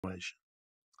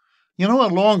You know,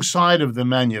 alongside of the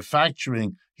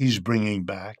manufacturing he's bringing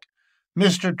back,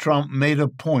 Mr. Trump made a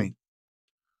point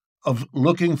of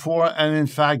looking for and, in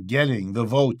fact, getting the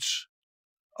votes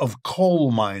of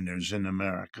coal miners in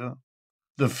America,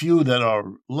 the few that are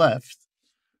left,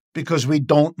 because we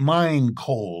don't mine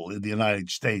coal in the United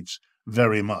States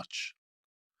very much.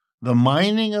 The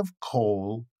mining of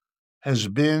coal has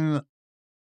been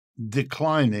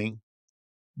declining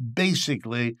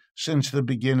basically since the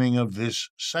beginning of this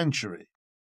century.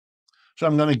 So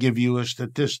I'm going to give you a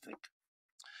statistic.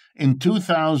 In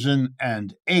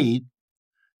 2008,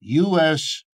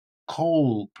 U.S.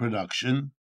 coal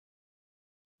production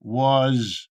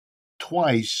was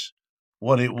twice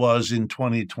what it was in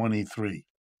 2023.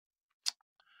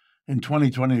 In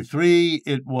 2023,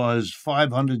 it was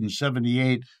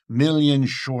 578 million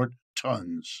short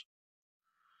tons.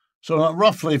 So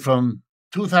roughly from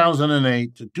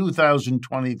 2008 to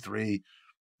 2023,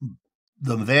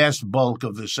 the vast bulk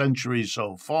of the century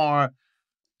so far,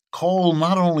 coal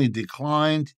not only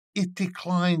declined, it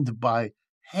declined by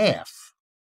half.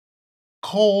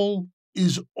 Coal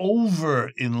is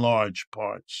over in large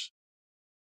parts.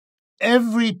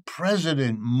 Every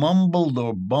president mumbled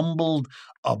or bumbled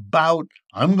about,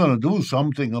 I'm going to do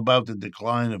something about the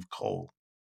decline of coal.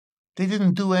 They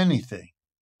didn't do anything.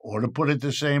 Or to put it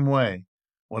the same way,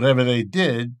 whatever they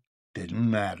did didn't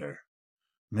matter.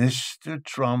 Mr.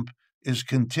 Trump is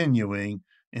continuing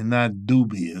in that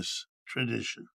dubious tradition.